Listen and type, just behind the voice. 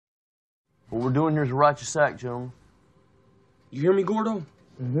What we're doing here is a righteous act, gentlemen. You hear me, Gordo?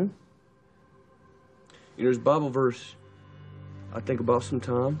 Mm-hmm. There's a Bible verse I think about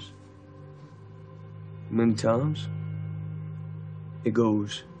sometimes. Many times. It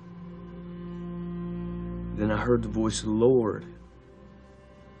goes, "Then I heard the voice of the Lord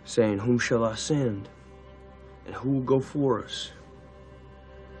saying, Whom shall I send? And who will go for us?"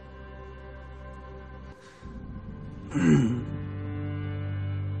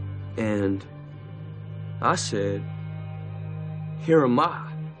 And I said, "Here am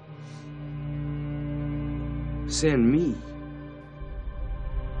I. Send me."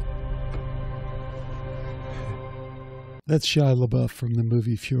 That's Shia LaBeouf from the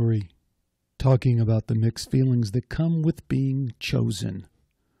movie Fury, talking about the mixed feelings that come with being chosen.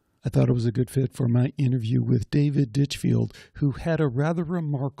 I thought it was a good fit for my interview with David Ditchfield, who had a rather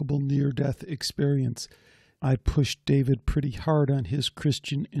remarkable near-death experience. I pushed David pretty hard on his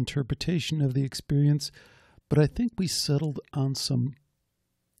Christian interpretation of the experience, but I think we settled on some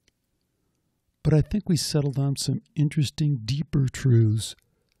interesting, deeper truths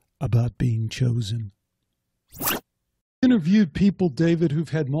about being chosen. Interviewed people, David, who've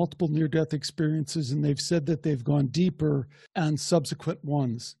had multiple near-death experiences, and they've said that they've gone deeper on subsequent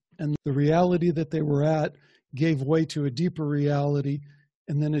ones. And the reality that they were at gave way to a deeper reality,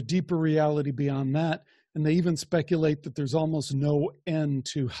 and then a deeper reality beyond that. And they even speculate that there's almost no end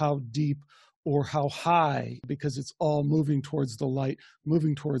to how deep or how high, because it's all moving towards the light,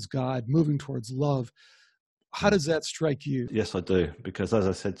 moving towards God, moving towards love. How does that strike you? Yes, I do. Because as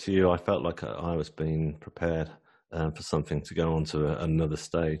I said to you, I felt like I was being prepared for something to go on to another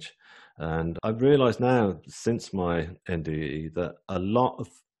stage. And I've realized now, since my NDE, that a lot of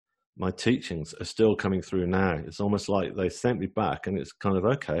my teachings are still coming through now. It's almost like they sent me back and it's kind of,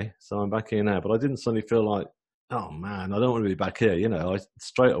 okay, so I'm back here now. But I didn't suddenly feel like, oh man, I don't want to be back here. You know,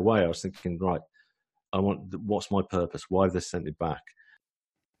 straight away I was thinking, right, what's my purpose? Why have they sent me back?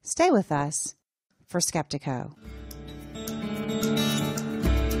 Stay with us for Skeptiko.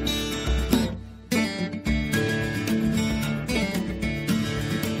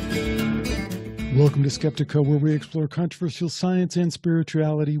 Welcome to Skeptiko, where we explore controversial science and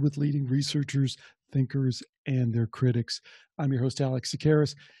spirituality with leading researchers, thinkers, and their critics. I'm your host, Alex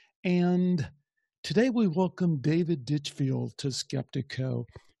Sakaris, and today we welcome David Ditchfield to Skeptiko.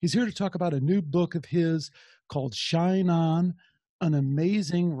 He's here to talk about a new book of his called Shine On, an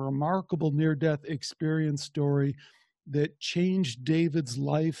amazing, remarkable near-death experience story that changed David's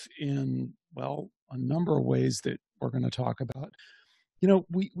life in, well, a number of ways that we're going to talk about. You know,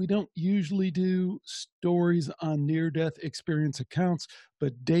 we don't usually do stories on near-death experience accounts,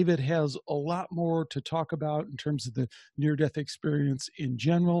 but David has a lot more to talk about in terms of the near-death experience in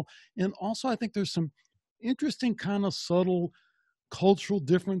general. And also, I think there's some interesting kind of subtle cultural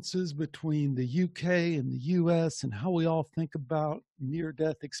differences between the UK and the US and how we all think about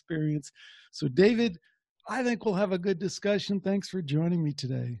near-death experience. So, David, I think we'll have a good discussion. Thanks for joining me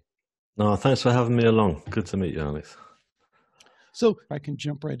today. No, thanks for having me along. Good to meet you, Alex. So I can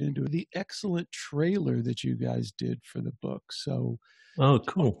jump right into the excellent trailer that you guys did for the book. So, oh,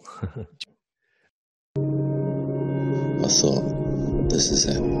 cool. I thought, this is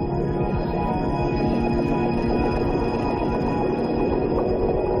it.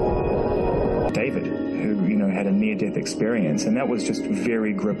 David, who, had a near-death experience, and that was just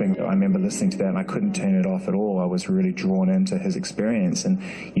very gripping. I remember listening to that and I couldn't turn it off at all. I was really drawn into his experience and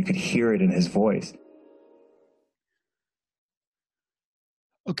you could hear it in his voice.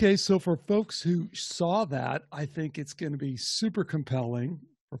 Okay, so for folks who saw that, I think it's going to be super compelling.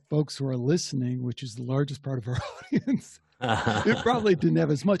 For folks who are listening, which is the largest part of our audience, it probably didn't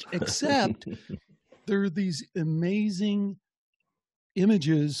have as much, except there are these amazing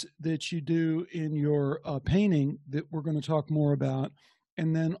images that you do in your painting that we're going to talk more about.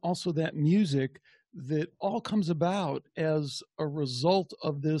 And then also that music that all comes about as a result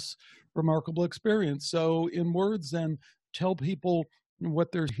of this remarkable experience. So in words, then tell people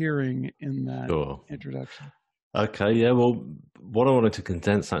what they're hearing in that introduction. Okay, yeah, well, what I wanted to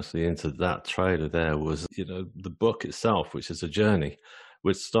condense actually into that trailer there was, the book itself, which is a journey,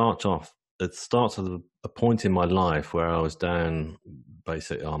 which starts at a point in my life where I was down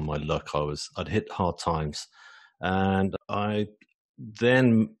basically on my luck. I'd hit hard times. And I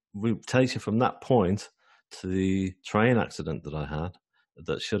then takes you from that point to the train accident that I had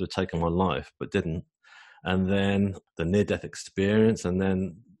that should have taken my life, but didn't. And then the near-death experience, and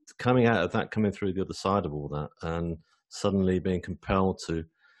then coming out of that, coming through the other side of all that, and suddenly being compelled to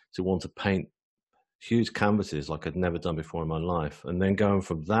want to paint huge canvases like I'd never done before in my life, and then going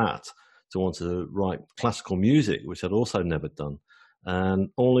from that to want to write classical music, which I'd also never done, and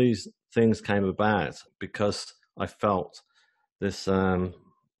all these things came about because I felt this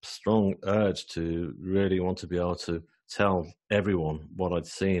strong urge to really want to be able to tell everyone what I'd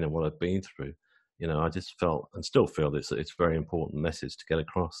seen and what I'd been through. You know, I just felt and still feel it's a very important message to get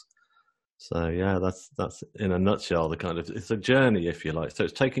across. So yeah, that's in a nutshell the kind of, it's a journey, if you like. So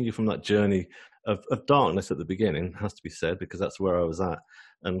it's taking you from that journey of darkness at the beginning, has to be said, because that's where I was at,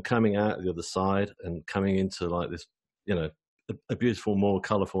 and coming out the other side and coming into like this, you know, a beautiful, more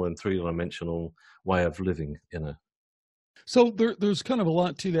colourful and three-dimensional way of living, you know. So there's kind of a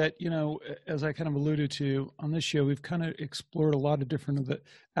lot to that, you know, as I kind of alluded to on this show, we've kind of explored a lot of different of the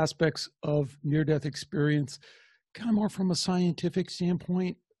aspects of near-death experience, kind of more from a scientific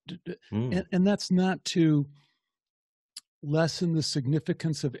standpoint. And that's not to lessen the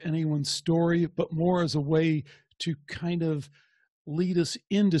significance of anyone's story, but more as a way to kind of lead us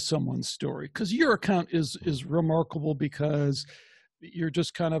into someone's story. Because your account is remarkable, because you're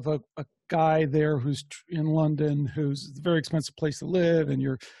just kind of a guy there who's in London, who's a very expensive place to live, and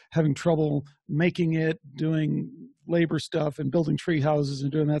you're having trouble making it, doing labor stuff and building tree houses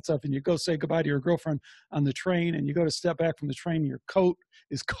and doing that stuff. And you go say goodbye to your girlfriend on the train, and you go to step back from the train, and your coat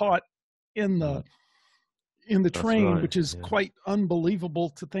is caught in the train, right, which is quite unbelievable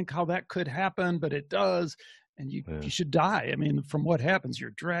to think how that could happen, but it does. And you should die. I mean, from what happens,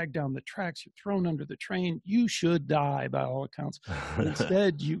 you're dragged down the tracks, you're thrown under the train. You should die by all accounts. But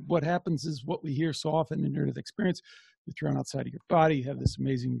instead, what happens is what we hear so often in near-death experience. You're thrown outside of your body, you have this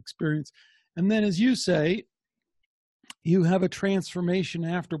amazing experience. And then, as you say, you have a transformation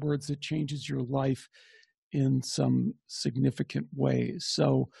afterwards that changes your life in some significant ways.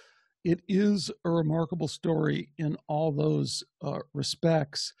 So it is a remarkable story in all those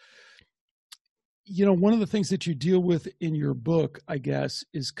respects. You know, one of the things that you deal with in your book, I guess,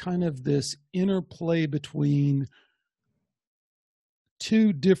 is kind of this interplay between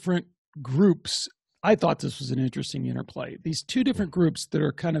two different groups. I thought this was an interesting interplay. These two different groups that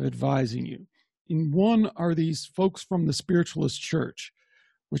are kind of advising you. And one are these folks from the spiritualist church,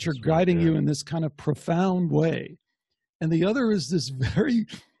 which are guiding you in this kind of profound way. And the other is this very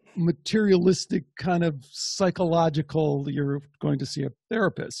materialistic kind of psychological, you're going to see a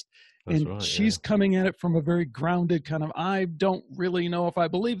therapist. And she's coming at it from a very grounded kind of, I don't really know if I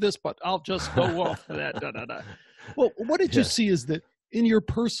believe this, but I'll just go off to that. Well, what did you see is that in your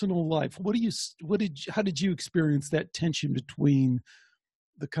personal life, how did you experience that tension between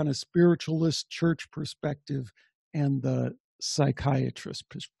the kind of spiritualist church perspective and the psychiatrist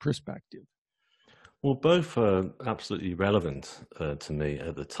perspective? Well, both are absolutely relevant to me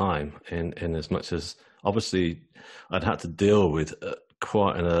at the time, in as much as obviously I'd had to deal with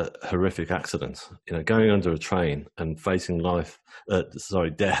quite a horrific accident. You know, going under a train and facing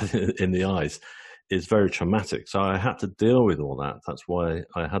death in the eyes is very traumatic. So I had to deal with all that. That's why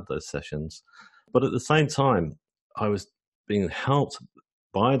I had those sessions. But at the same time, I was being helped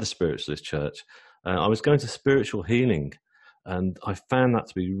by the spiritualist church. I was going to spiritual healing, and I found that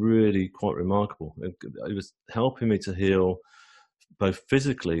to be really quite remarkable. It was helping me to heal both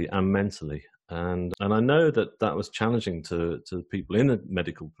physically and mentally. And I know that was challenging to people in the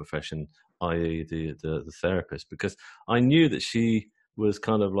medical profession, i.e. the therapist, because I knew that she was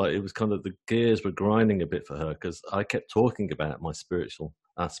kind of like, it was kind of the gears were grinding a bit for her, because I kept talking about my spiritual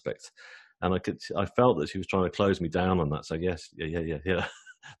aspects, and I felt that she was trying to close me down on that. So yes, yeah.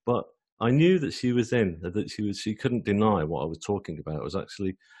 But I knew that she was she couldn't deny what I was talking about. It was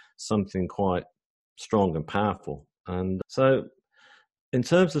actually something quite strong and powerful. And so, in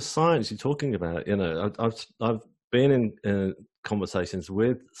terms of science, you're talking about, you know, I've been in conversations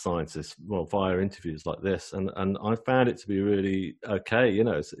with scientists, well, via interviews like this, and I found it to be really okay, you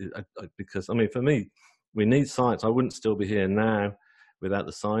know, because, I mean, for me, we need science. I wouldn't still be here now without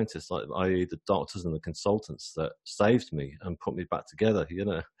the scientists, like, i.e. the doctors and the consultants that saved me and put me back together, you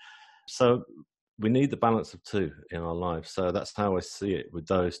know. So we need the balance of two in our lives. So that's how I see it, with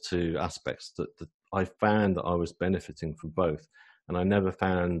those two aspects, that I found that I was benefiting from both. And I never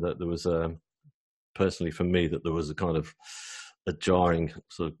found that there was personally for me, that there was a kind of a jarring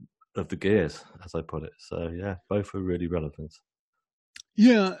sort of the gears, as I put it. So yeah, both are really relevant.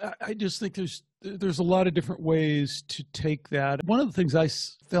 Yeah, I just think there's a lot of different ways to take that. One of the things I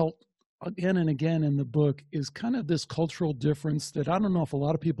felt again and again in the book is kind of this cultural difference that I don't know if a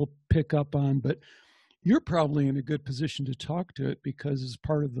lot of people pick up on, but you're probably in a good position to talk to it, because as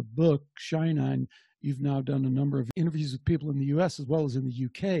part of the book, Shine On, you've now done a number of interviews with people in the U.S. as well as in the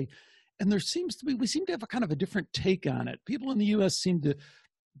UK. And we seem to have a kind of a different take on it. People in the U.S. seem to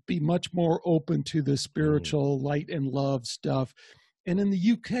be much more open to the spiritual light and love stuff. And in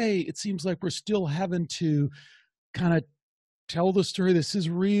the UK, it seems like we're still having to kind of tell the story. This is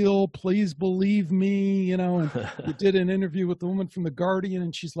real. Please believe me. You know, and we did an interview with the woman from The Guardian,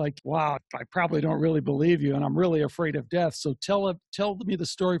 and she's like, wow, I probably don't really believe you, and I'm really afraid of death. So tell me the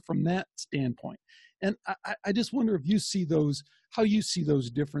story from that standpoint. And I just wonder if you see those, how you see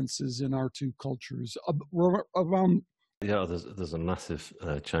those differences in our two cultures around. Yeah, there's a massive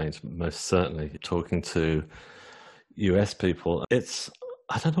change, most certainly. Talking to US people,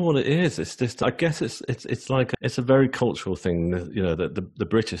 I don't know what it is. It's just, I guess it's like, it's a very cultural thing. You know, the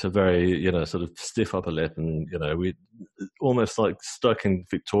British are very, you know, sort of stiff upper lip, and, you know, we almost like stuck in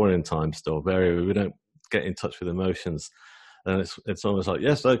Victorian times still. We don't get in touch with emotions, and it's almost like,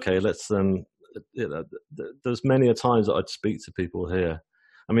 yes, okay, let's you know, there's many a times that I'd speak to people here.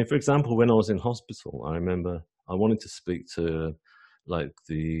 I mean, for example, when I was in hospital, I remember I wanted to speak to like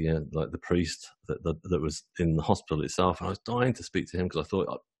the priest that was in the hospital itself, and I was dying to speak to him because I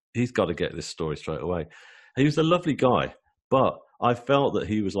thought, he's got to get this story straight away. He was a lovely guy, but I felt that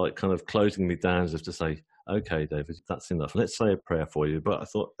he was like kind of closing me down as if to say, okay, David, that's enough. Let's say a prayer for you. But I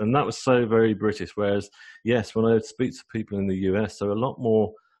thought, and that was so very British. Whereas, yes, when I would speak to people in the US, they're a lot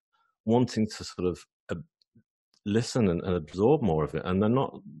more wanting to sort of listen and absorb more of it, and they're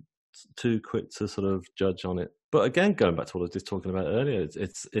not too quick to sort of judge on it. But again, going back to what I was just talking about earlier,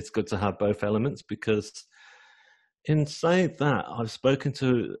 it's good to have both elements, because in saying that,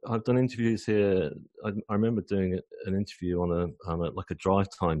 I've done interviews here. I remember doing an interview on a drive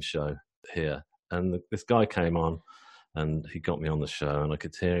time show here, and this guy came on, and he got me on the show, and I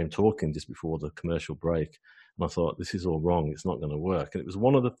could hear him talking just before the commercial break, and I thought, this is all wrong. It's not going to work. And it was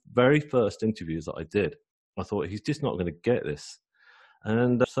one of the very first interviews that I did. I thought, he's just not going to get this.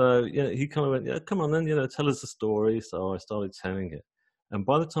 And so, yeah, he kind of went, yeah, come on then, you know, tell us the story. So I started telling it. And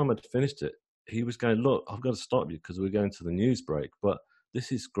by the time I'd finished it, he was going, look, I've got to stop you because we're going to the news break, but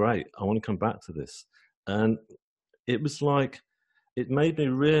this is great. I want to come back to this. And it was like, it made me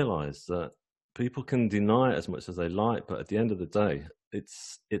realize that people can deny it as much as they like, but at the end of the day,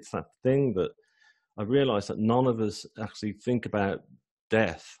 it's that thing that I realized that none of us actually think about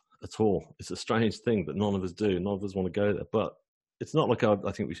death at all. It's a strange thing that none of us do. None of us want to go there, but it's not like I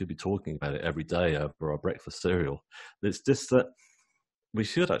think we should be talking about it every day over our breakfast cereal. It's just that we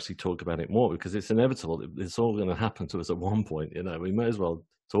should actually talk about it more, because it's inevitable. It's all going to happen to us at one point. You know, we may as well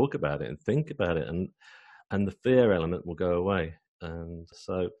talk about it and think about it, and the fear element will go away. And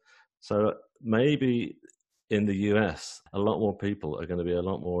so maybe in the US, a lot more people are going to be a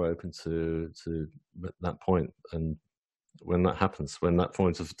lot more open to that point. And when that happens, when that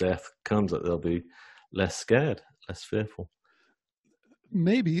point of death comes, that they'll be less scared, less fearful.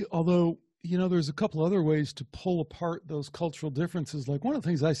 Maybe, although, you know, there's a couple other ways to pull apart those cultural differences. Like, one of the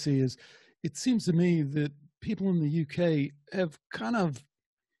things I see is, it seems to me that people in the UK have kind of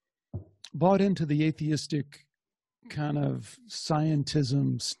bought into the atheistic kind of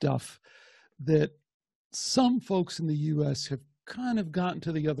scientism stuff that some folks in the US have kind of gotten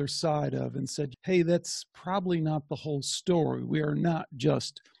to the other side of and said, hey, that's probably not the whole story. We are not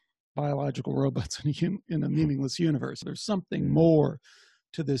just biological robots in a meaningless universe. There's something more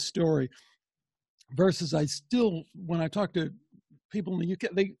to this story. Versus, when I talk to people in the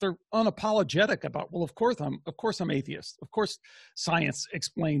UK, they're unapologetic about, well, of course I'm atheist. Of course science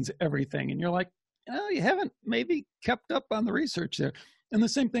explains everything. And you're like, oh, you haven't maybe kept up on the research there. And the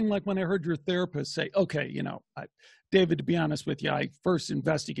same thing, like when I heard your therapist say, okay, you know, David, to be honest with you, I first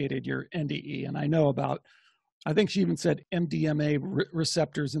investigated your NDE, and I know about, I think she even said MDMA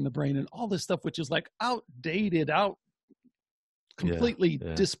receptors in the brain and all this stuff, which is like outdated, completely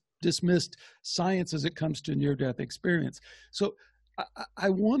dismissed science as it comes to near-death experience. So I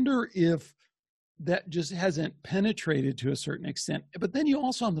wonder if that just hasn't penetrated to a certain extent. But then you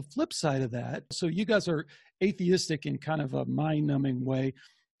also, on the flip side of that, so you guys are atheistic in kind of a mind-numbing way.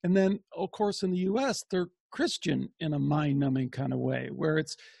 And then, of course, in the US, they're Christian in a mind-numbing kind of way, where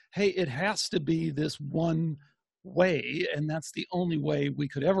it's, hey, it has to be this one way, and that's the only way we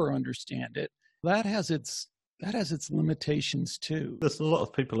could ever understand it. That has its limitations too. There's a lot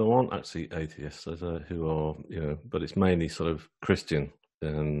of people who aren't actually atheists, who are, you know, but it's mainly sort of Christian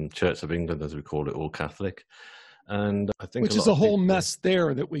and Church of England, as we call it, or Catholic. And I think, which is a whole mess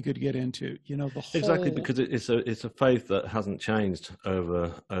there that we could get into, you know, the whole... Exactly, because it's a faith that hasn't changed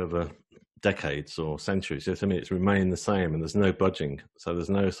over decades or centuries. I mean, it's remained the same, and there's no budging. So there's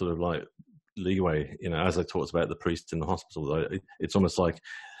no sort of like leeway, you know, as I talked about the priest in the hospital. It's almost like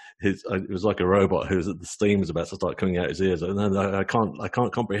it was like a robot the steam was about to start coming out his ears. No, I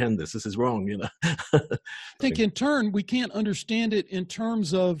can't comprehend this. This is wrong, you know. I think in turn, we can't understand it in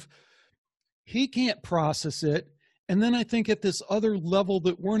terms of he can't process it. And then I think at this other level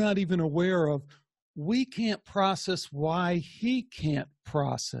that we're not even aware of, we can't process why he can't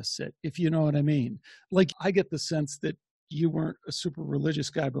process it, if you know what I mean. Like, I get the sense that you weren't a super religious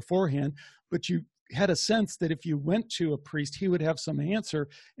guy beforehand, but you had a sense that if you went to a priest, he would have some answer.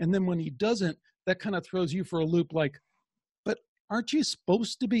 And then when he doesn't, that kind of throws you for a loop, like, but aren't you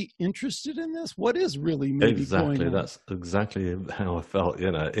supposed to be interested in this? What is really maybe going on? That's exactly how I felt.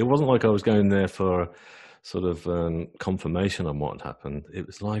 It wasn't like I was going there for sort of confirmation on what happened. It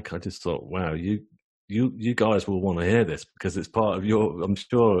was like I just thought, wow, you guys will want to hear this because it's part of your, I'm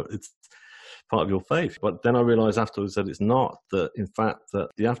sure it's part of your faith. But then I realized afterwards that it's not, that in fact that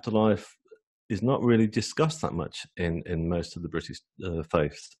the afterlife is not really discussed that much in most of the British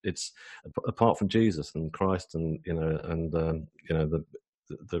faiths. It's apart from Jesus and Christ and the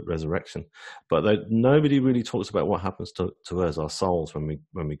resurrection, but nobody really talks about what happens to us, our souls, when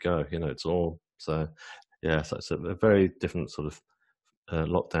we go. It's all so. Yeah, so it's a very different sort of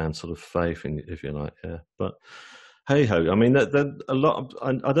lockdown sort of faith, if you like. Yeah, but hey ho, I mean, a lot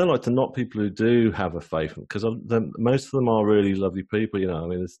of, I don't like to knock people who do have a faith, because most of them are really lovely people. I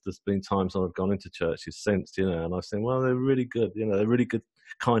mean, there's been times I've gone into churches since, and I've said, well, they're really good. They're really good,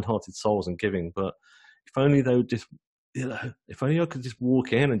 kind-hearted souls and giving. But if only they would just, if only I could just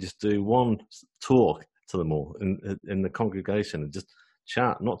walk in and just do one talk to them all in the congregation and just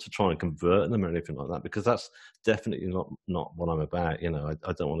chat, not to try and convert them or anything like that, because that's definitely not what I'm about.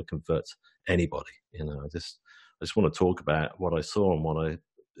 I don't want to convert anybody. I just want to talk about what I saw and what I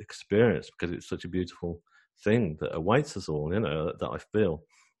experienced, because it's such a beautiful thing that awaits us all, that I feel,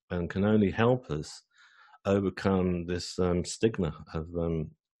 and can only help us overcome this stigma of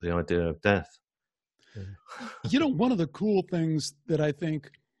the idea of death. One of the cool things that I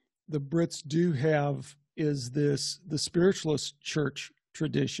think the Brits do have is the spiritualist church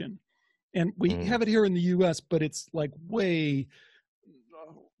tradition. And we have it here in the U.S., but it's like way,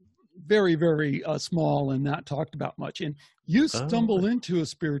 very, very small and not talked about much. And you stumble into a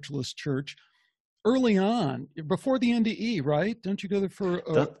spiritualist church early on, before the NDE, right? Don't you go there for...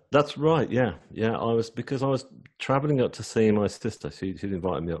 That's right, yeah. I was traveling up to see my sister. She'd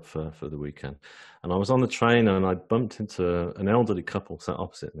invited me up for the weekend. And I was on the train and I bumped into an elderly couple sat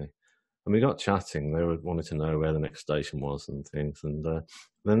opposite me. And we got chatting. They wanted to know where the next station was and things. And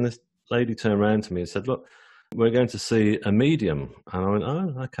then this lady turned around to me and said, look, we're going to see a medium. And I went,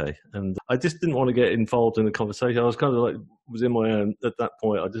 oh, okay. And I just didn't want to get involved in the conversation. I was kind of like, was in my own at that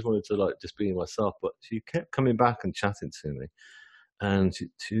point. I just wanted to like just be myself. But she kept coming back and chatting to me. And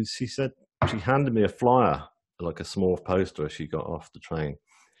she said, she handed me a flyer, like a small poster as she got off the train,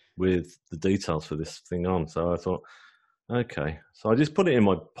 with the details for this thing on. So I thought, okay. So I just put it in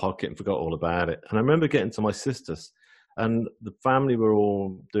my pocket and forgot all about it. And I remember getting to my sister's, and the family were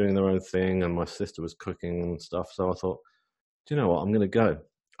all doing their own thing, and my sister was cooking and stuff. So I thought, do you know what? I'm going to go.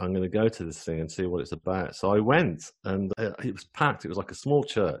 I'm going to go to this thing and see what it's about. So I went, and it was packed. It was like a small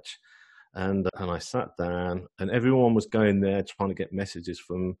church. And I sat down, and everyone was going there trying to get messages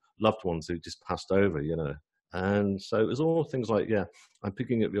from loved ones who just passed over, And so it was all things like, yeah, I'm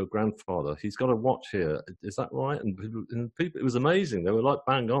picking up your grandfather. He's got a watch here. Is that right? And people, it was amazing. They were like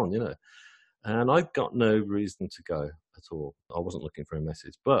bang on, And I got no reason to go at all. I wasn't looking for a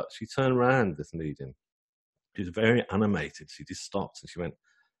message. But she turned around, this medium. She was very animated. She just stopped and she went,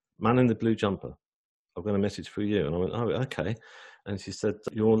 man in the blue jumper, I've got a message for you. And I went, oh, okay. And she said,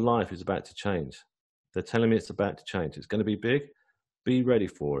 your life is about to change. They're telling me it's about to change. It's going to be big. Be ready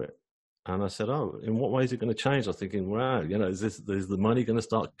for it. And I said, oh, in what way is it going to change? I was thinking, wow, is the money going to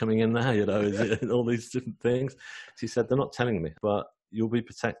start coming in there? Is it all these different things? She said, they're not telling me, but you'll be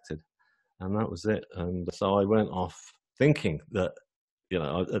protected. And that was it. And so I went off thinking that,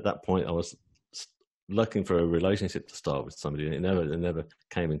 at that point I was looking for a relationship to start with somebody. And it never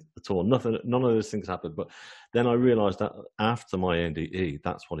came in at all. None of those things happened. But then I realized that after my NDE,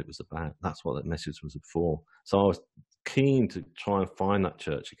 that's what it was about. That's what that message was for. So I was keen to try and find that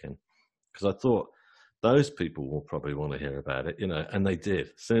church again, because I thought those people will probably want to hear about it, and they did.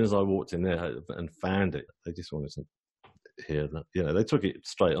 As soon as I walked in there and found it, they just wanted to hear that, they took it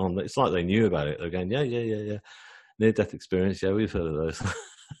straight on. It's like they knew about it. They're going, yeah. Near-death experience, yeah, we've heard of those.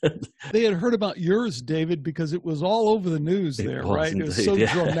 They had heard about yours, David, because it was all over the news there, right? Indeed, it was so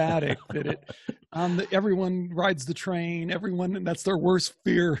dramatic that everyone rides the train. Everyone, that's their worst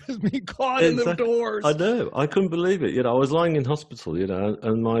fear, is being caught in the doors. I know. I couldn't believe it. I was lying in hospital,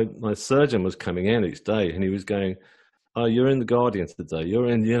 and my surgeon was coming in each day, and he was going, oh, you're in the Guardian today. You're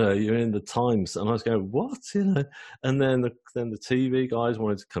in the Times. And I was going, what? And then the TV guys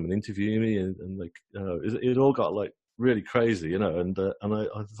wanted to come and interview me, and like, it all got like really crazy, and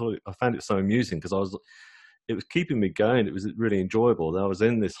I thought I found it so amusing, because it was keeping me going. It was really enjoyable. I was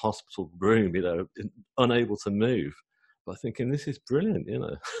in this hospital room, unable to move, but thinking, this is brilliant,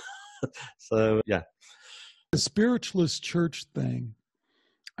 So, yeah. The spiritualist church thing,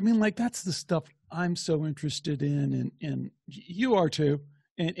 I mean, like, that's the stuff I'm so interested in, and you are too.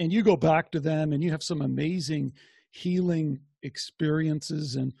 And you go back to them, and you have some amazing healing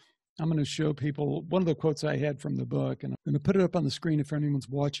experiences. And I'm going to show people one of the quotes I had from the book, and I'm going to put it up on the screen if anyone's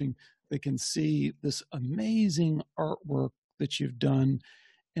watching. They can see this amazing artwork that you've done.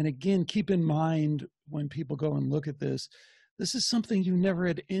 And again, keep in mind when people go and look at this, this is something you never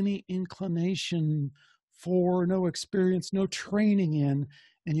had any inclination for, no experience, no training in.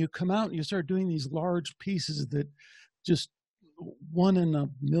 And you come out and you start doing these large pieces that just 1 in a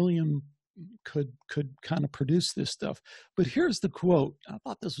million could kind of produce this stuff. But here's the quote. I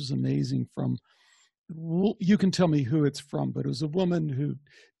thought this was amazing from, you can tell me who it's from, but it was a woman who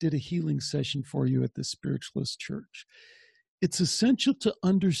did a healing session for you at the spiritualist church. It's essential to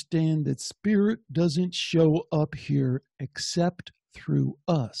understand that spirit doesn't show up here except through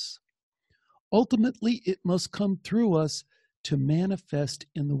us. Ultimately, it must come through us to manifest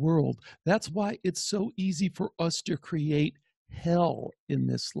in the world. That's why it's so easy for us to create hell in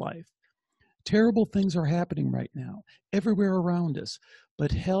this life. Terrible things are happening right now, everywhere around us,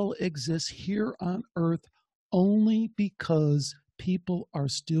 but hell exists here on earth only because people are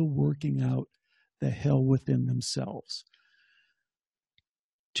still working out the hell within themselves.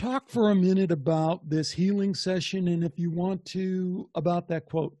 Talk for a minute about this healing session, and if you want to, about that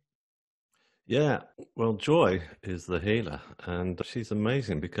quote. Yeah, well, Joy is the healer, and she's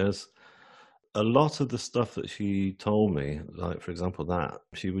amazing because a lot of the stuff that she told me, like, for example, that,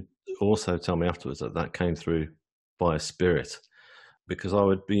 she would also tell me afterwards that came through by a spirit, because I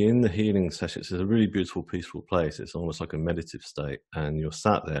would be in the healing sessions. It's a really beautiful, peaceful place. It's almost like a meditative state, and you're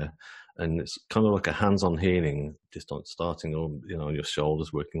sat there, and it's kind of like a hands-on healing, just on starting on, on your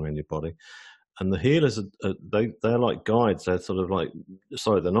shoulders, working around your body. And the healers, they're like guides. They're sort of like,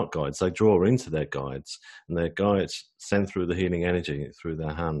 sorry, they're not guides. They draw into their guides, and their guides send through the healing energy through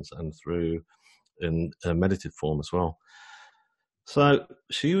their hands and through in a meditative form as well. So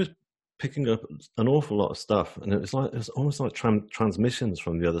she was picking up an awful lot of stuff, and it was almost like transmissions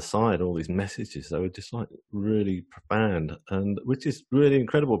from the other side. All these messages, they were just like really profound, and which is really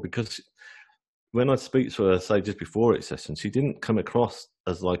incredible because when I speak to her, say just before each session, she didn't come across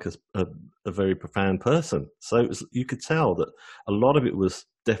as like a very profound person. So you could tell that a lot of it was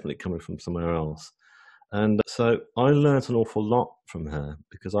definitely coming from somewhere else. And so I learned an awful lot from her,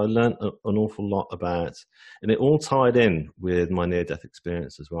 because I learned an awful lot about, and it all tied in with my near-death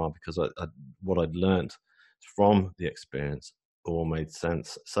experience as well, because what I'd learned from the experience all made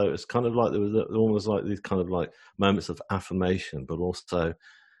sense. So it's kind of like there was almost like these kind of like moments of affirmation, but also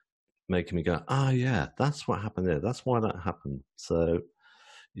making me go, yeah, that's what happened there. That's why that happened. So,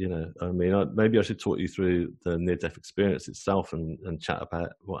 I mean, maybe I should talk you through the near-death experience itself and chat about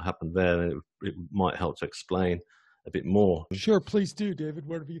what happened there. And it might help to explain a bit more. Sure, please do, David,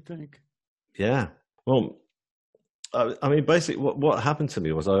 whatever you think. Yeah. Well, I mean, basically what happened to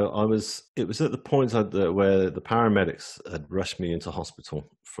me was it was at the point where the paramedics had rushed me into hospital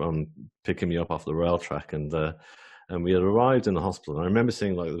from picking me up off the rail track, and we had arrived in the hospital. And I remember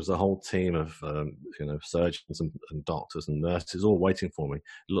seeing like there was a whole team of surgeons and doctors and nurses all waiting for me.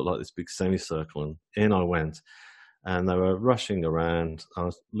 It looked like this big semicircle, and in I went. And they were rushing around. I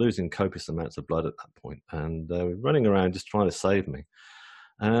was losing copious amounts of blood at that point, and they were running around just trying to save me.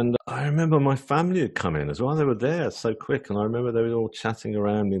 And I remember my family had come in as well. They were there so quick, and I remember they were all chatting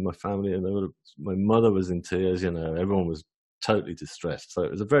around me, my family, and my mother was in tears. Everyone was totally distressed. So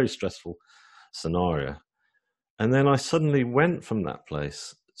it was a very stressful scenario. And then I suddenly went from that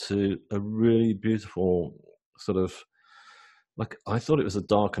place to a really beautiful sort of, like, I thought it was a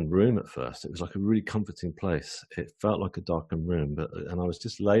darkened room at first. It was like a really comforting place. It felt like a darkened room, and I was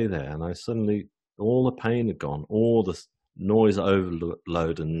just lay there, and I suddenly, all the pain had gone, all the noise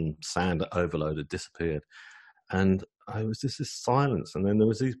overload and sound overload had disappeared. And I was just this silence. And then there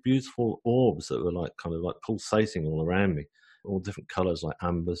was these beautiful orbs that were like kind of like pulsating all around me, all different colors like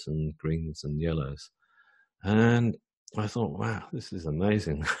ambers and greens and yellows. And I thought, wow, this is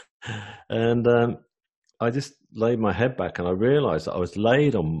amazing. And I just laid my head back, and I realized that I was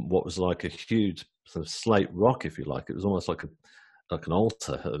laid on what was like a huge sort of slate rock, if you like. It was almost like an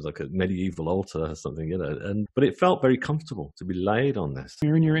altar. It was like a medieval altar or something, but it felt very comfortable to be laid on this.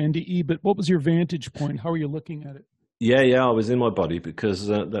 You're in your NDE, but what was your vantage point? How are you looking at it? Yeah, I was in my body, because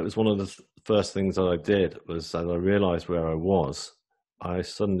that was one of the first things that I did, was as I realized where I was, I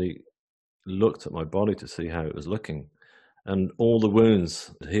suddenly looked at my body to see how it was looking, and all the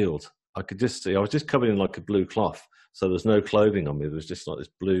wounds had healed. I could just see, I was just covered in like a blue cloth. So there was no clothing on me. There was just like this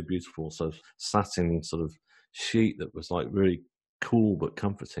blue, beautiful sort of satin sort of sheet that was like really cool but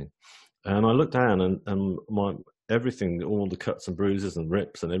comforting. And I looked down, and my everything, all the cuts and bruises and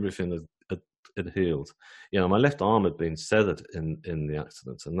rips and everything had healed. You know, my left arm had been severed in the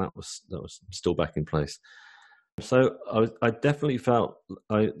accident, and that was still back in place. So I definitely felt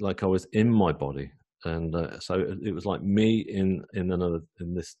like I was in my body, and so it was like me in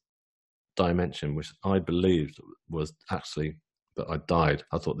this dimension, which I believed was actually that I died.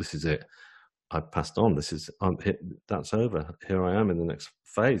 I thought, this is it. I passed on. That's over. Here I am in the next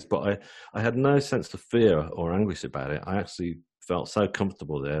phase. But I had no sense of fear or anguish about it. I actually felt so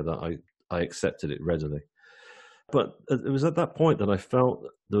comfortable there that I accepted it readily. But it was at that point that I felt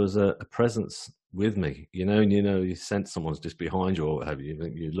there was a presence with me, you know, and you sense someone's just behind you or what have you.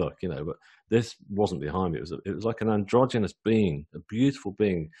 You look, but this wasn't behind me. It was like an androgynous being, a beautiful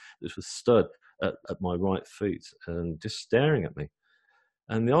being that was stood at my right feet and just staring at me.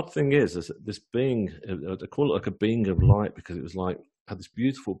 And the odd thing is that this being, I call it like a being of light, because it was like, had this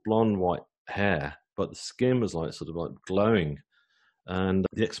beautiful blonde white hair, but the skin was like sort of like glowing, and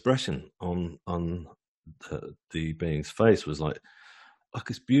the expression on the being's face was like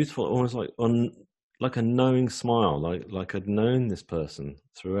this beautiful, almost like a knowing smile, like I'd known this person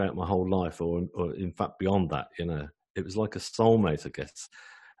throughout my whole life, or in fact beyond that. It was like a soulmate, I guess.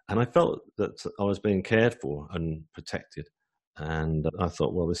 And I felt that I was being cared for and protected. And I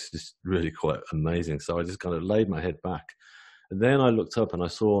thought, well, this is really quite amazing. So I just kind of laid my head back. And then I looked up and I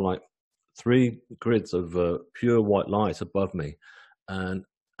saw like 3 grids of pure white light above me. And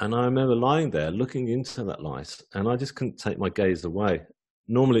I remember lying there looking into that light, and I just couldn't take my gaze away.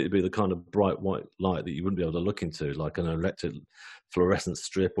 Normally it'd be the kind of bright white light that you wouldn't be able to look into, like an electric fluorescent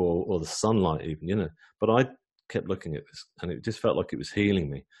strip or the sunlight even, But I kept looking at this, and it just felt like it was healing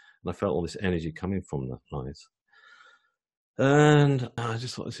me. And I felt all this energy coming from that light. And I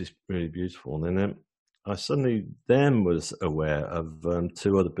just thought, this is really beautiful. And then I suddenly then was aware of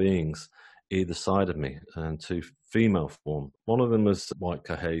 2 other beings either side of me, and 2 female form. One of them was white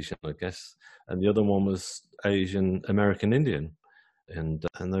Caucasian, I guess, and the other one was Asian American Indian. And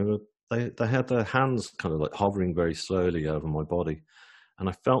they had their hands kind of like hovering very slowly over my body, and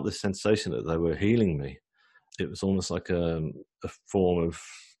I felt this sensation that they were healing me. It was almost like a form of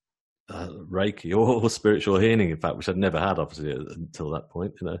Reiki or spiritual healing, in fact, which I'd never had obviously until that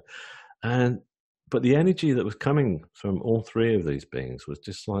point, but the energy that was coming from all 3 of these beings was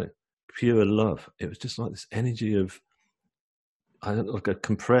just like pure love. It was just like this energy of, like a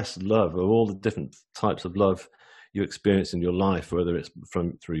compressed love of all the different types of love you experience in your life, whether it's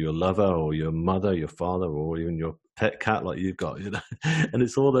through your lover or your mother, your father, or even your pet cat like you've got, and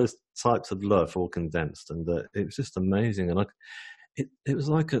it's all those types of love all condensed, and it was just amazing. And it was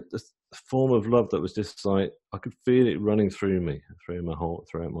like a form of love that was just like, I could feel it running through me, throughout my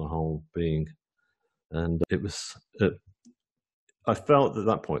whole being. And it was, I felt at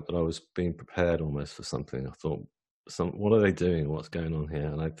that point that I was being prepared almost for something. I thought, what are they doing? What's going on here?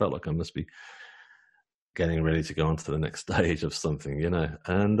 And I felt like I must be getting ready to go on to the next stage of something,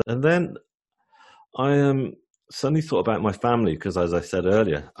 And then I suddenly thought about my family, because as I said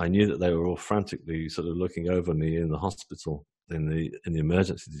earlier, I knew that they were all frantically sort of looking over me in the hospital, in the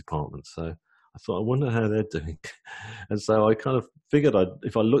emergency department. So I thought, I wonder how they're doing. And so I kind of figured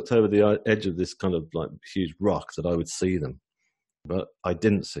if I looked over the edge of this kind of like huge rock, that I would see them. But I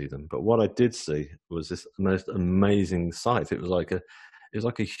didn't see them. But what I did see was this most amazing sight. It was like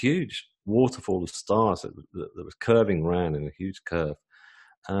a huge waterfall of stars that was curving around in a huge curve.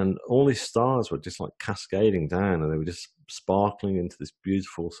 And all these stars were just like cascading down, and they were just sparkling into this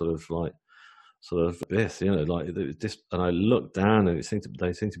beautiful sort of this, like this. And I looked down, and they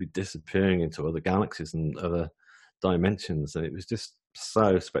seemed to be disappearing into other galaxies and other dimensions, and it was just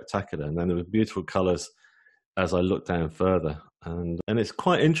so spectacular. And then there were beautiful colors as I looked down further, and it's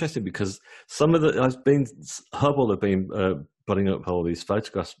quite interesting because Hubble have been putting up all these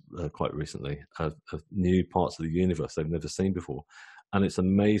photographs quite recently of new parts of the universe they've never seen before, and it's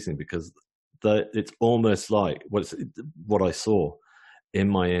amazing because it's almost like what I saw in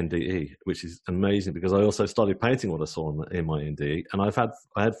my NDE, which is amazing because I also started painting what I saw in my NDE, and I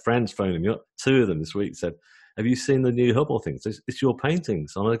had friends phoning me up. 2 of them this week said, "Have you seen the new Hubble things? It's your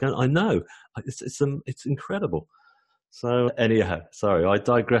paintings." And I go, "I know, it's incredible." So anyhow, sorry, I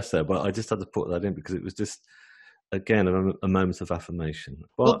digress there, but I just had to put that in because it was just, again, a moment of affirmation.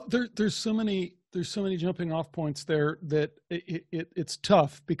 But well, there's so many jumping off points there that it's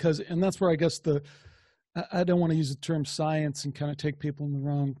tough because, and that's where I guess I don't want to use the term science and kind of take people in the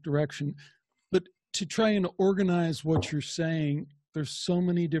wrong direction, but to try and organize what you're saying there's so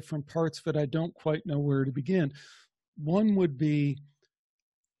many different parts of it. I don't quite know where to begin. One would be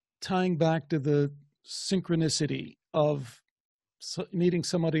tying back to the synchronicity of meeting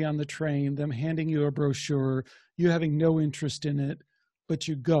somebody on the train, them handing you a brochure, you having no interest in it, but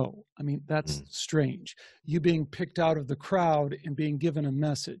you go. I mean, that's strange. You being picked out of the crowd and being given a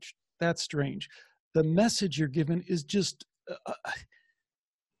message, that's strange. The message you're given is just,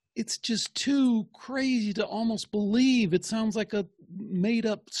 it's just too crazy to almost believe. It sounds like a made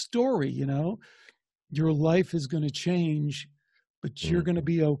up story, you know? Your life is going to change, but you're going to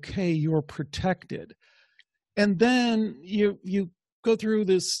be okay. You're protected. And then you go through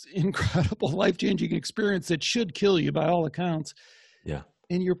this incredible life-changing experience that should kill you by all accounts. Yeah.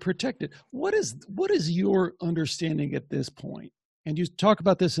 And you're protected. What is your understanding at this point? And you talk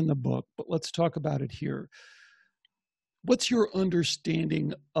about this in the book, but let's talk about it here. What's your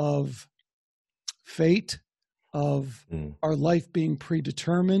understanding of fate, of our life being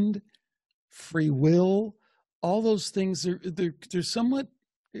predetermined, free will? All those things they're somewhat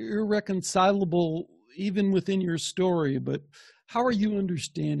irreconcilable even within your story, but how are you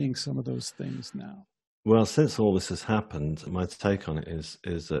understanding some of those things now? Well, since all this has happened, my take on it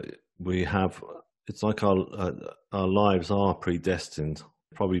is that we have, it's like our lives are predestined,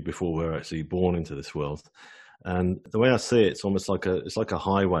 probably before we're actually born into this world. And the way I see it, it's almost like a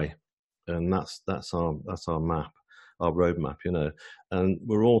highway, and that's our map, our roadmap, you know. And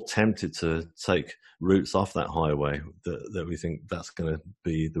we're all tempted to take routes off that highway that we think that's going to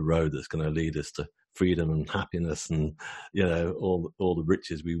be the road that's going to lead us to freedom and happiness and, you know, all the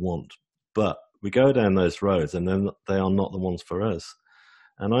riches we want. But we go down those roads, and then they are not the ones for us.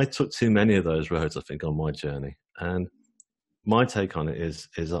 And I took too many of those roads, I think, on my journey. And my take on it is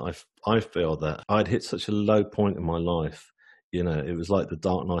that I feel that I'd hit such a low point in my life. You know, it was like the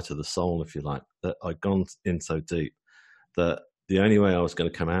dark night of the soul, if you like, that I'd gone in so deep that the only way I was going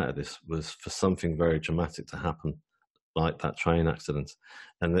to come out of this was for something very dramatic to happen, like that train accident,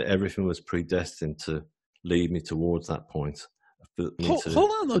 and that everything was predestined to lead me towards that point.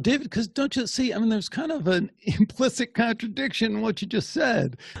 Hold on, though, David, because don't you see, I mean, there's kind of an implicit contradiction in what you just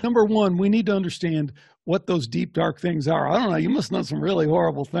said. Number one, we need to understand what those deep, dark things are. I don't know. You must have done some really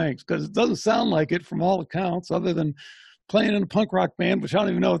horrible things, because it doesn't sound like it from all accounts, other than playing in a punk rock band, which I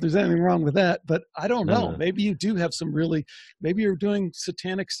don't even know if there's anything wrong with that, but I don't know. No. Maybe you do have some really, maybe you're doing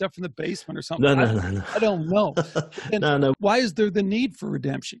satanic stuff in the basement or something. No. I don't know. No. Why is there the need for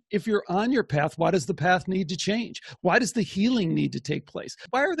redemption? If you're on your path, why does the path need to change? Why does the healing need to take place?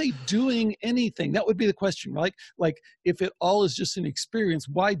 Why are they doing anything? That would be the question, right? Like, if it all is just an experience,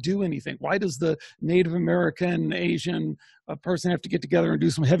 why do anything? Why does the Native American, Asian person have to get together and do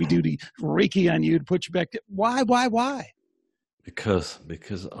some heavy duty Reiki on you to put you back? Why? Because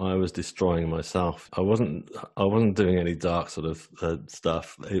I was destroying myself. I wasn't doing any dark sort of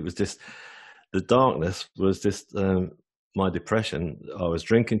stuff. It was just, the darkness was just my depression. I was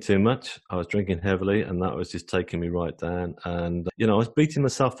drinking too much. I was drinking heavily, and that was just taking me right down. And, you know, I was beating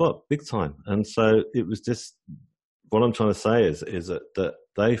myself up big time. And so it was just, what I'm trying to say is that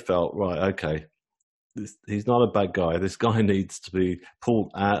they felt, right, okay, he's not a bad guy. This guy needs to be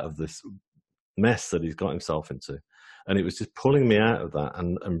pulled out of this mess that he's got himself into. And it was just pulling me out of that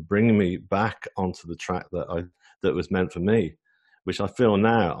and bringing me back onto the track that was meant for me, which I feel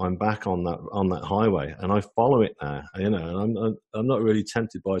now I'm back on that highway, and I follow it now. You know, and I'm not really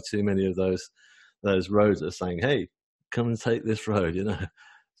tempted by too many of those roads that are saying, "Hey, come and take this road." You know,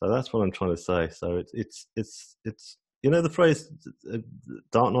 so that's what I'm trying to say. So it's you know the phrase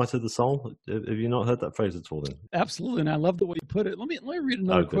 "dark night of the soul." Have you not heard that phrase at all? Then Absolutely, and I love the way you put it. Let me read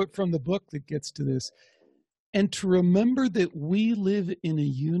another quote from the book that gets to this. And to remember that we live in a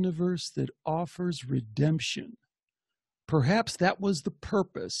universe that offers redemption. Perhaps that was the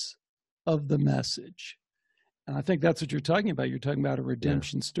purpose of the message. And I think that's what you're talking about. You're talking about a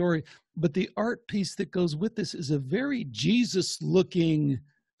redemption story. But the art piece that goes with this is a very Jesus-looking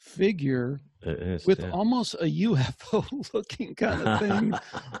figure with almost a UFO-looking kind of thing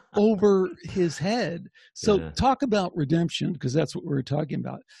over his head. So talk about redemption, because that's what we're talking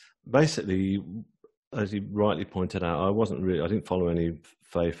about. Basically, as you rightly pointed out, I didn't follow any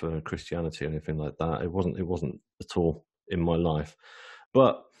faith or Christianity or anything like that. It wasn't at all in my life.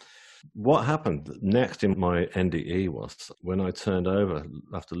 But what happened next in my NDE was when I turned over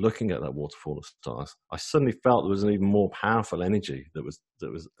after looking at that waterfall of stars, I suddenly felt there was an even more powerful energy that was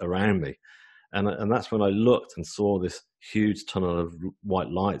around me. And that's when I looked and saw this huge tunnel of white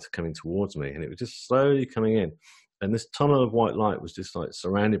light coming towards me, and it was just slowly coming in. And this tunnel of white light was just like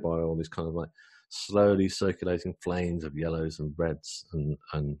surrounded by all these kind of like slowly circulating flames of yellows and reds and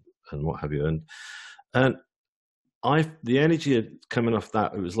what have you. And the energy coming off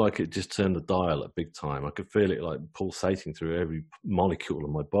that, it was like it just turned the dial at big time. I could feel it like pulsating through every molecule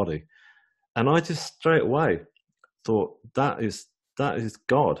of my body. And I just straight away thought, that is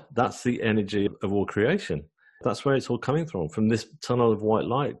God. That's the energy of all creation. That's where it's all coming from this tunnel of white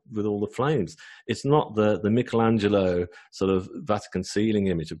light with all the flames. It's not the Michelangelo sort of Vatican ceiling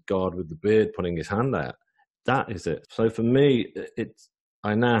image of God with the beard putting his hand out. That is it. So for me,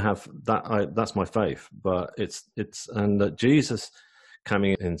 I now have that. That's my faith. But and Jesus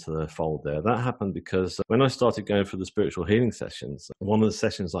coming into the fold there. That happened because when I started going for the spiritual healing sessions, one of the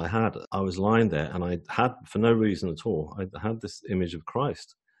sessions I had, I was lying there and I had, for no reason at all, I had this image of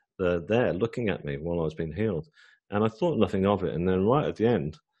Christ there looking at me while I was being healed. And I thought nothing of it. And then right at the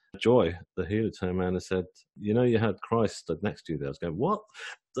end, Joy, the healer, turned around and said, you know, you had Christ stood next to you there. I was going, what?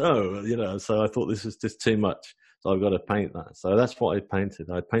 Oh, you know, so I thought this was just too much. So I've got to paint that. So that's what I painted.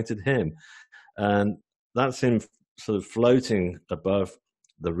 I painted him. And that's him sort of floating above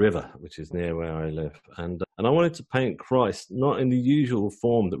the river, which is near where I live. And I wanted to paint Christ, not in the usual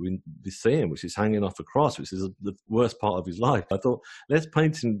form that we see him, which is hanging off a cross, which is the worst part of his life. I thought, let's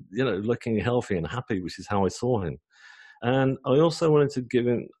paint him, you know, looking healthy and happy, which is how I saw him. And I also wanted to give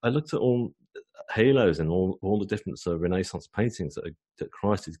him, I looked at all halos and all the different sort of Renaissance paintings that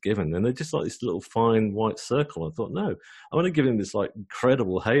Christ is given, and they're just like this little fine white circle. I thought, no, I want to give him this like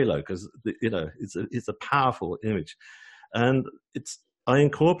incredible halo because, you know, it's a powerful image. And I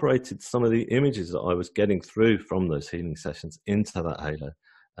incorporated some of the images that I was getting through from those healing sessions into that halo.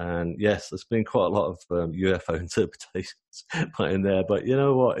 And yes, there's been quite a lot of UFO interpretations put in there, but you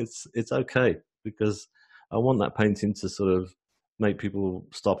know what? It's okay, because I want that painting to sort of make people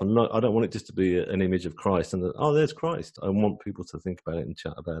stop and look. I don't want it just to be an image of Christ and there's Christ. I want people to think about it and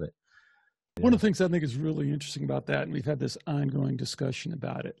chat about it. Yeah. One of the things I think is really interesting about that, and we've had this ongoing discussion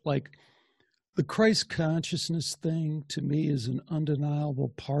about it, like the Christ consciousness thing to me is an undeniable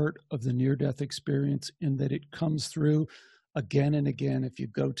part of the near-death experience, in that it comes through again and again. If you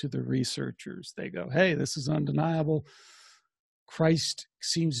go to the researchers, they go, hey, this is undeniable. Christ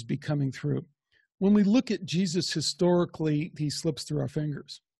seems to be coming through. When we look at Jesus historically, he slips through our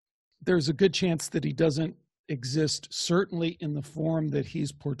fingers. There's a good chance that he doesn't exist, certainly in the form that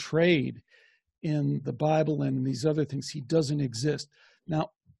he's portrayed in the Bible and in these other things. He doesn't exist. Now,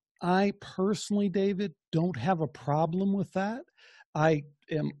 I personally, David, don't have a problem with that. I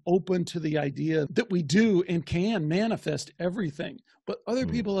am open to the idea that we do and can manifest everything, but other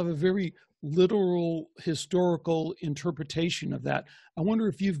people have a very literal historical interpretation of that. I wonder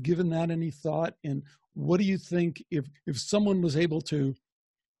if you've given that any thought, and what do you think if someone was able to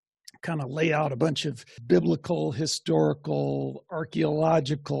kind of lay out a bunch of biblical, historical,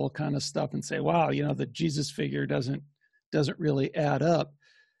 archaeological kind of stuff and say, wow, you know, the Jesus figure doesn't really add up.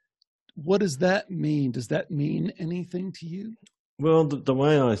 What does that mean? Does that mean anything to you? Well, the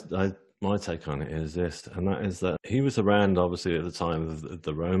way my take on it is this, and that is that he was around, obviously, at the time of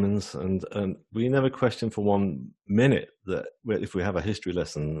the Romans, and we never question for 1 minute that if we have a history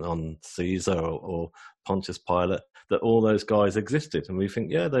lesson on Caesar or Pontius Pilate, that all those guys existed, and we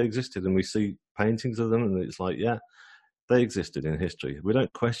think, yeah, they existed, and we see paintings of them, and it's like, yeah, they existed in history. We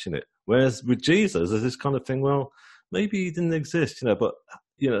don't question it. Whereas with Jesus, there's this kind of thing, well, maybe he didn't exist, you know, but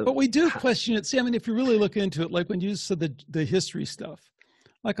But we do question it. See, I mean, if you really look into it, like when you said the history stuff,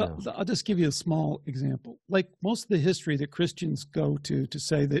 like I'll just give you a small example. Like most of the history that Christians go to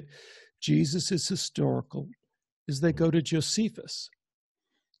say that Jesus is historical is they go to Josephus,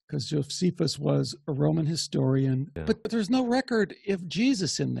 because Josephus was a Roman historian, but there's no record of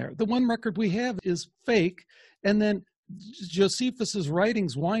Jesus in there. The one record we have is fake. And then Josephus's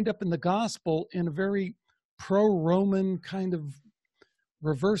writings wind up in the gospel in a very pro-Roman kind of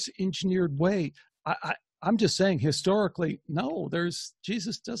reverse engineered way. I'm just saying historically, no,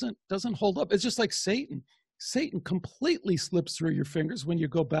 Jesus doesn't hold up. It's just like Satan. Satan completely slips through your fingers when you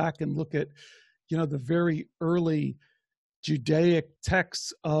go back and look at, you know, the very early Judaic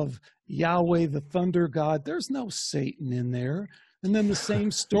texts of Yahweh, the thunder god. There's no Satan in there. And then the same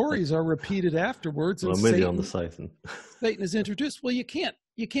stories are repeated afterwards. Well, I'm with you on the Satan. Satan is introduced. Well, you can't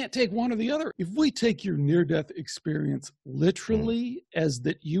take one or the other. If we take your near-death experience literally as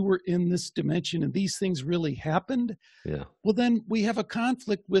that you were in this dimension and these things really happened, well, then we have a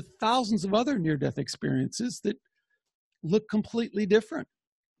conflict with thousands of other near-death experiences that look completely different.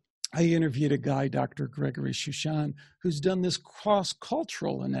 I interviewed a guy, Dr. Gregory Shushan, who's done this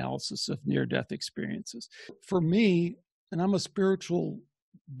cross-cultural analysis of near-death experiences. For me, and I'm a spiritual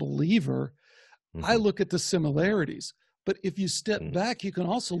believer, I look at the similarities. But if you step back, you can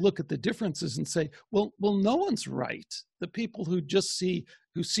also look at the differences and say, well, no one's right. The people who just see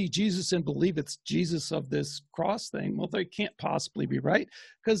who see Jesus and believe it's Jesus of this cross thing, well, they can't possibly be right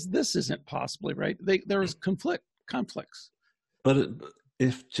because this isn't possibly right. There's conflicts. But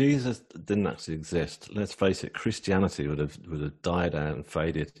if Jesus didn't actually exist, let's face it, Christianity would have died out and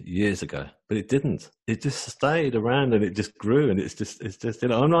faded years ago. But it didn't. It just stayed around and it just grew. And it's just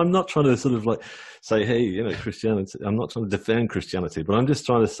I'm not trying to sort of like say, hey, Christianity. I'm not trying to defend Christianity, but I'm just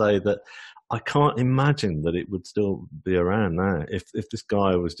trying to say that I can't imagine that it would still be around now if this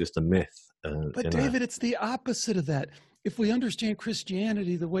guy was just a myth. But David, it's the opposite of that. If we understand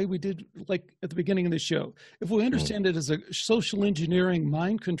Christianity the way we did, like at the beginning of the show, if we understand it as a social engineering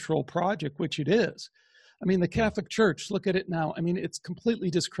mind control project, which it is, I mean, the Catholic Church, look at it now. I mean, it's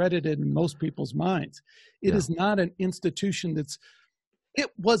completely discredited in most people's minds. It is not an institution it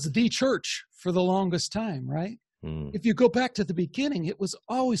was the church for the longest time, right? If you go back to the beginning, it was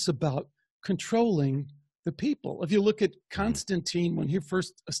always about controlling the people. If you look at Constantine, when he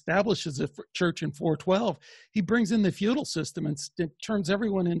first establishes a church in 412, he brings in the feudal system and turns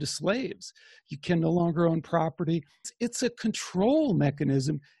everyone into slaves. You can no longer own property. It's a control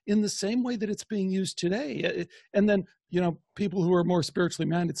mechanism in the same way that it's being used today. And then, people who are more spiritually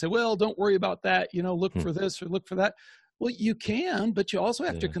minded say, well, don't worry about that. Look for this or look for that. Well, you can, but you also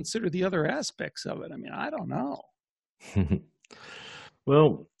have to consider the other aspects of it. I mean, I don't know.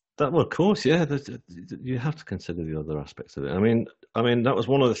 Well, of course, yeah. You have to consider the other aspects of it. I mean, that was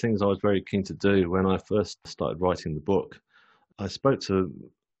one of the things I was very keen to do when I first started writing the book. I spoke to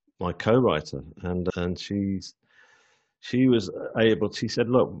my co-writer, and she was able. She said,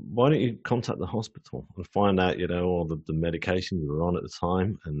 "Look, why don't you contact the hospital and find out, all the medication you were on at the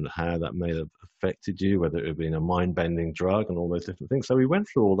time and how that may have affected you, whether it had been a mind-bending drug and all those different things." So we went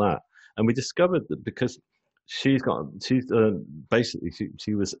through all that, and we discovered that because she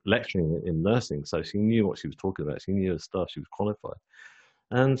was lecturing in nursing, so she knew what she was talking about. She knew her stuff. She was qualified,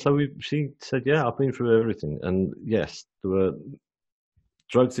 and so she said, "Yeah, I've been through everything, and yes, there were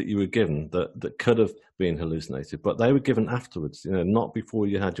drugs that you were given that could have been hallucinated, but they were given afterwards, not before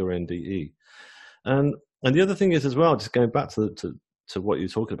you had your NDE." And the other thing is as well, just going back to what you're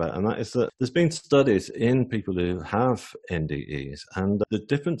talking about, and that is that there's been studies in people who have NDEs, and the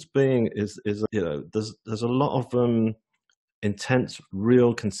difference being is there's a lot of intense,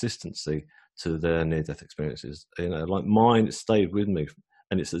 real consistency to their near-death experiences. Like mine, it stayed with me,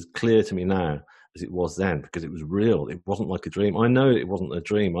 and it's as clear to me now as it was then because it was real. It wasn't like a dream. I know it wasn't a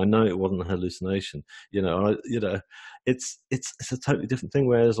dream. I know it wasn't a hallucination. It's a totally different thing.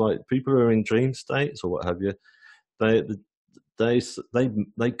 Whereas like people who are in dream states or what have you,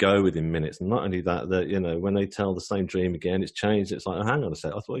 they go within minutes. And not only that, when they tell the same dream again, it's changed. It's like, oh, hang on a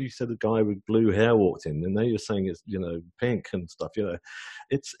sec, I thought you said a guy with blue hair walked in, and now you're saying it's pink and stuff.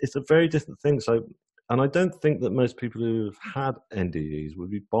 It's a very different thing. So, and I don't think that most people who've had NDEs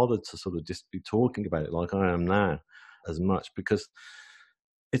would be bothered to sort of just be talking about it like I am now as much, because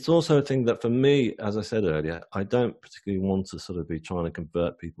it's also a thing that for me, as I said earlier, I don't particularly want to sort of be trying to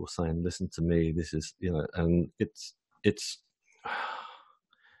convert people saying, listen to me, this is, and it's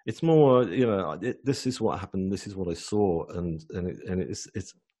more, this is what happened, this is what I saw, and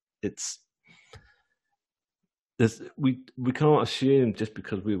we can't assume just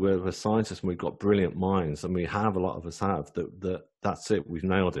because we're scientists and we've got brilliant minds, and we have, a lot of us have, that's it, we've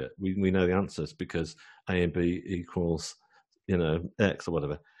nailed it. We know the answers because A and B equals, X or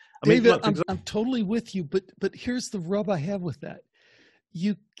whatever. David, I'm totally with you, but here's the rub I have with that.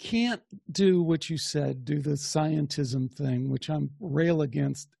 You can't do what you said, do the scientism thing, which I'm rail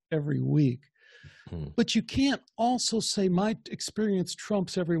against every week. But you can't also say my experience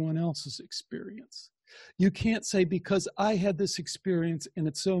trumps everyone else's experience. You can't say because I had this experience and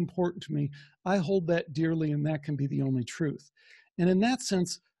it's so important to me, I hold that dearly and that can be the only truth. And in that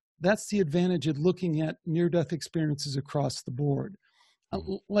sense, that's the advantage of looking at near-death experiences across the board.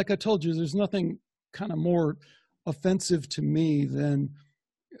 Like I told you, there's nothing kind of more offensive to me than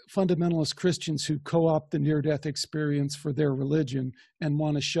fundamentalist Christians who co-opt the near-death experience for their religion and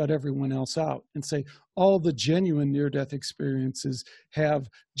want to shut everyone else out and say all the genuine near-death experiences have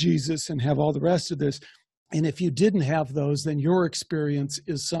Jesus and have all the rest of this. And if you didn't have those, then your experience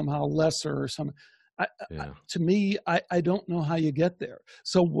is somehow lesser or something. To me, I don't know how you get there.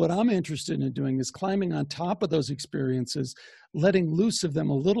 So what I'm interested in doing is climbing on top of those experiences, letting loose of them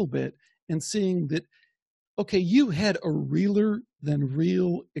a little bit and seeing that, okay, you had a realer than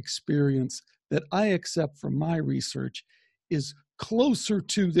real experience that I accept from my research is closer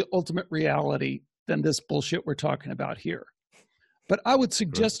to the ultimate reality than this bullshit we're talking about here. But I would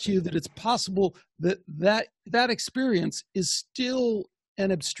suggest to you that it's possible that experience is still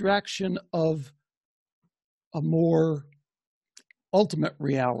an abstraction of a more ultimate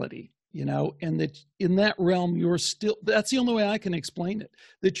reality, you know, and that in that realm, you're still, that's the only way I can explain it,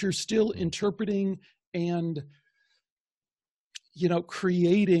 that you're still interpreting and, you know,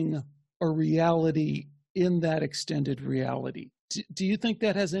 creating a reality in that extended reality. Do you think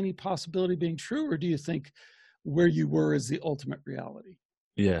that has any possibility of being true, or do you think where you were is the ultimate reality?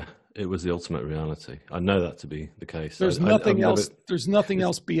 Yeah, it was the ultimate reality. I know that to be the case. There's nothing else. There's nothing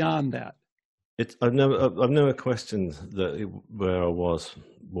else beyond that. I've never questioned that where I was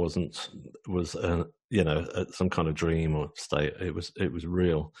you know, some kind of dream or state. It was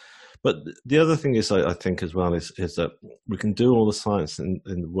real. But the other thing is, I think as well, is that we can do all the science in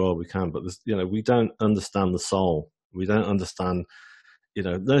the world we can, but you know, we don't understand the soul. We don't understand, you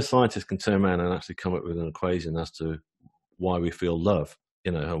know, no scientist can turn around and actually come up with an equation as to why we feel love,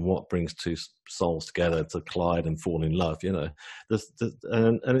 you know, and what brings two souls together to collide and fall in love, you know.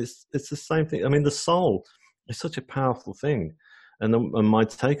 And it's the same thing. I mean, the soul is such a powerful thing. And my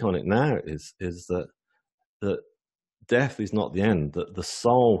take on it now is that death is not the end, that the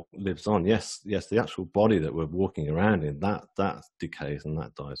soul lives on. Yes, the actual body that we're walking around in, that decays and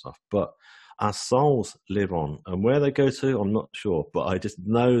that dies off. But our souls live on, and where they go to, I'm not sure, but I just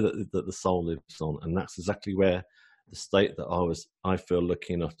know that the soul lives on, and that's exactly where the state that I feel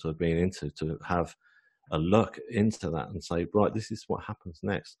lucky enough to have been into, to have a look into that and say, right, this is what happens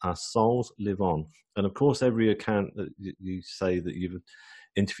next. Our souls live on. And of course, every account that you say that you've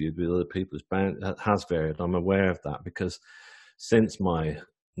interviewed with other people has varied. I'm aware of that, because since my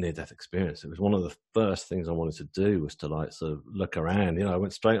near-death experience, it was one of the first things I wanted to do was to like sort of look around. You know, I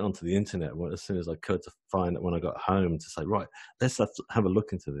went straight onto the internet as soon as I could to find it when I got home, to say, right, let's have a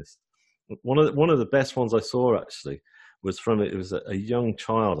look into this. One of the best ones I saw actually was it was a young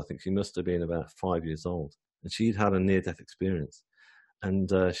child. I think she must have been about 5 years old, and she'd had a near-death experience, and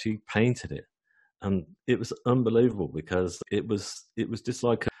she painted it, and it was unbelievable, because it was just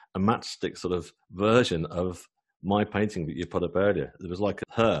like a matchstick sort of version of my painting that you put up earlier. It was like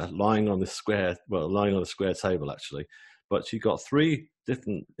her lying on a square table actually, but she got three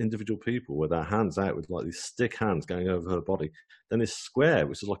different individual people with their hands out, with like these stick hands going over her body. Then this square,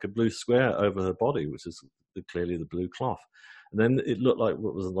 which is like a blue square over her body, which is clearly the blue cloth. And then it looked like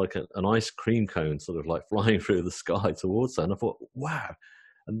what was like an ice cream cone sort of like flying through the sky towards her. And I thought, wow.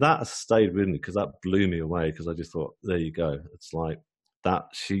 And that stayed with me, because that blew me away, because I just thought, there you go. It's like that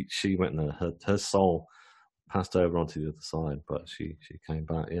she went there, her soul passed over onto the other side, but she came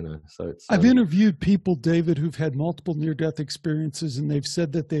back, you know. So it's I've interviewed people, David, who've had multiple near-death experiences, and they've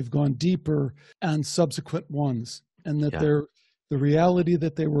said that they've gone deeper on subsequent ones, and that the reality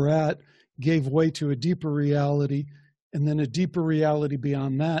that they were at gave way to a deeper reality, and then a deeper reality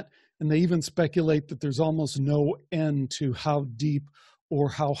beyond that. And they even speculate that there's almost no end to how deep or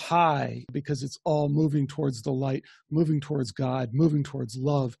how high, because it's all moving towards the light, moving towards God, moving towards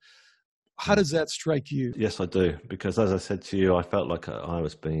love. How does that strike you? Yes, I do, because as I said to you, I felt like I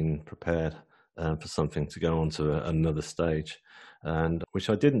was being prepared for something to go on to another stage, and which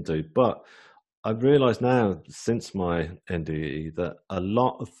I didn't do. But I've realized now, since my NDE, that a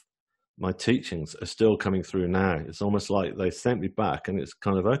lot of my teachings are still coming through now. It's almost like they sent me back, and it's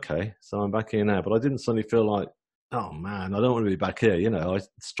kind of, okay, so I'm back here now. But I didn't suddenly feel like, oh man, I don't want to be back here. You know,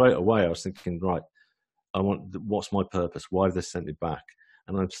 straight away I was thinking, right, what's my purpose? Why have they sent me back?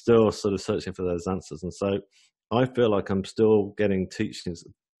 And I'm still sort of searching for those answers. And so I feel like I'm still getting teachings,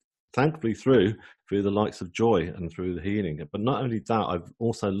 thankfully through the likes of Joy and through the healing. But not only that, I've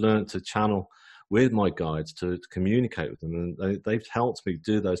also learned to channel with my guides, to communicate with them. And they've helped me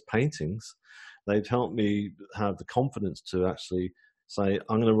do those paintings. They've helped me have the confidence to actually say,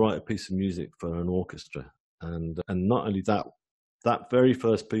 I'm going to write a piece of music for an orchestra. And not only that, that very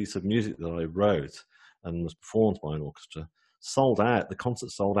first piece of music that I wrote and was performed by an orchestra sold out. The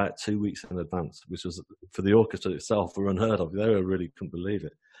concert sold out 2 weeks in advance, which was, for the orchestra itself, were unheard of. They really couldn't believe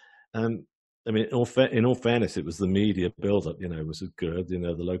it. I mean, in all fairness, it was the media build-up, you know, was good. You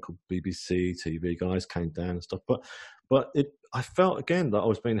know, the local BBC, TV guys came down and stuff. But I felt again that I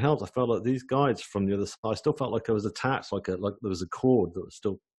was being helped. I felt like these guides from the other side, I still felt like I was attached, like there was a cord that was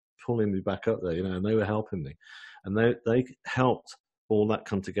still pulling me back up there, you know, and they were helping me. And they helped all that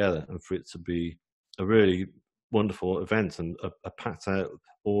come together, and for it to be a really wonderful event and a packed out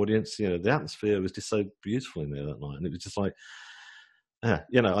audience. You know, the atmosphere was just so beautiful in there that night, and it was just like,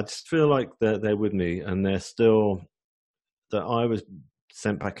 you know, I just feel like they're with me, and they're still, that I was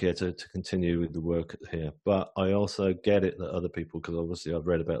sent back here to continue with the work here. But I also get it that other people, because obviously I've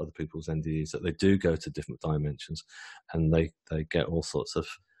read about other people's NDEs, that they do go to different dimensions, and they get all sorts of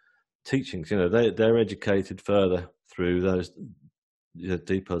teachings. You know, they're educated further through those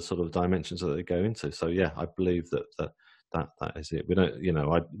deeper sort of dimensions that they go into. So yeah, I believe that that is it. We don't,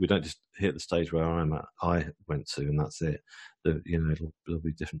 we don't just hit the stage where I went to, and that's it. There'll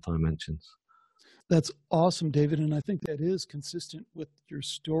be different dimensions. That's awesome, David. And I think that is consistent with your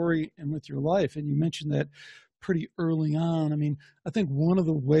story and with your life. And you mentioned that pretty early on. I mean, I think one of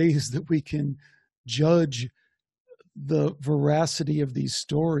the ways that we can judge the veracity of these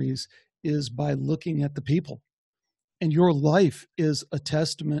stories is by looking at the people. And your life is a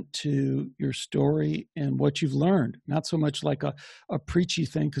testament to your story and what you've learned. Not so much like a preachy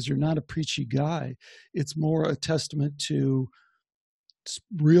thing, because you're not a preachy guy. It's more a testament to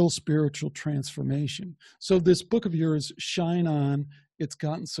real spiritual transformation. So this book of yours, Shine On, it's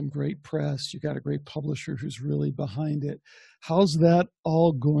gotten some great press. You got a great publisher who's really behind it. How's that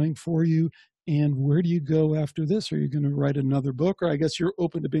all going for you? And where do you go after this? Are you going to write another book? Or I guess you're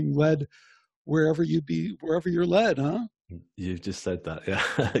open to being led wherever you're led, huh? You've just said that.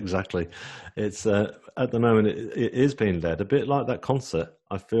 Yeah, exactly. It's at the moment it is being led a bit like that concert.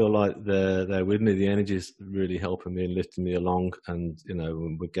 I feel like they're with me. The energy is really helping me and lifting me along, and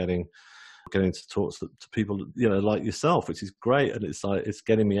we're getting to talk to people like yourself, which is great. And it's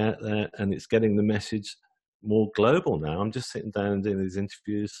getting me out there, and it's getting the message more global now. I'm just sitting down and doing these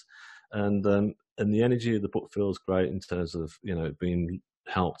interviews, and the energy of the book feels great in terms of being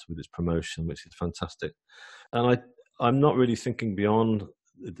helped with its promotion, which is fantastic. And I'm not really thinking beyond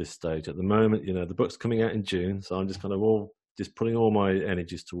this stage at the moment. The book's coming out in June, so I'm just kind of just putting all my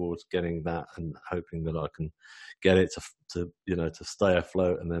energies towards getting that and hoping that I can get it to stay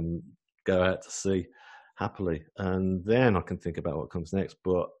afloat and then go out to sea happily. And then I can think about what comes next.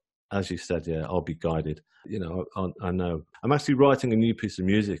 But as you said, yeah, I'll be guided. I know. I'm actually writing a new piece of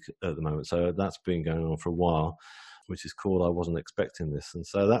music at the moment, so that's been going on for a while, which is cool. I wasn't expecting this. And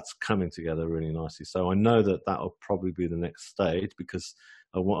so that's coming together really nicely. So I know that that'll probably be the next stage, because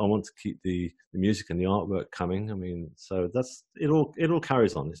I want to keep the music and the artwork coming. I mean, so that's it all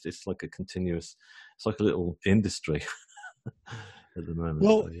carries on. It's like a continuous, it's like a little industry at the moment.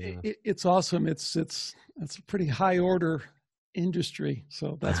 Well, so, yeah. It's awesome. It's a pretty high order industry.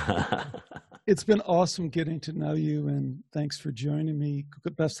 So that's it's been awesome getting to know you, and thanks for joining me.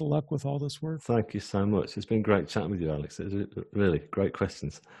 Best of luck with all this work. Thank you so much. It's been great chatting with you, Alex. It's really great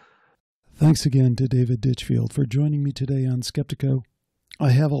questions. Thanks again to David Ditchfield for joining me today on Skeptiko. I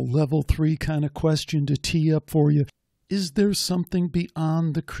have a level 3 kind of question to tee up for you. Is there something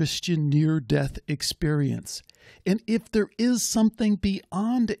beyond the Christian near-death experience? And if there is something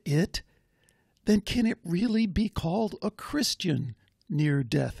beyond it, then can it really be called a Christian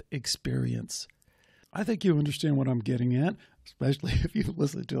near-death experience? I think you understand what I'm getting at, especially if you've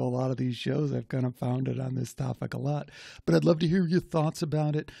listened to a lot of these shows. I've kind of founded on this topic a lot. But I'd love to hear your thoughts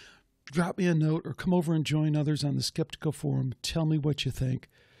about it. Drop me a note or come over and join others on the Skeptiko forum. Tell me what you think.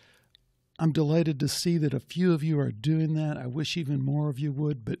 I'm delighted to see that a few of you are doing that. I wish even more of you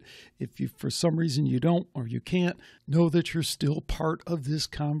would, but if you, for some reason you don't or you can't, know that you're still part of this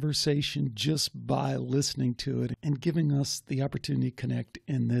conversation just by listening to it and giving us the opportunity to connect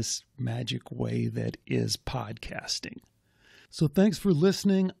in this magic way that is podcasting. So thanks for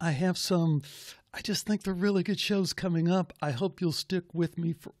listening. I just think they're really good shows coming up. I hope you'll stick with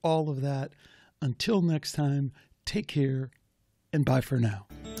me for all of that. Until next time, take care and bye for now.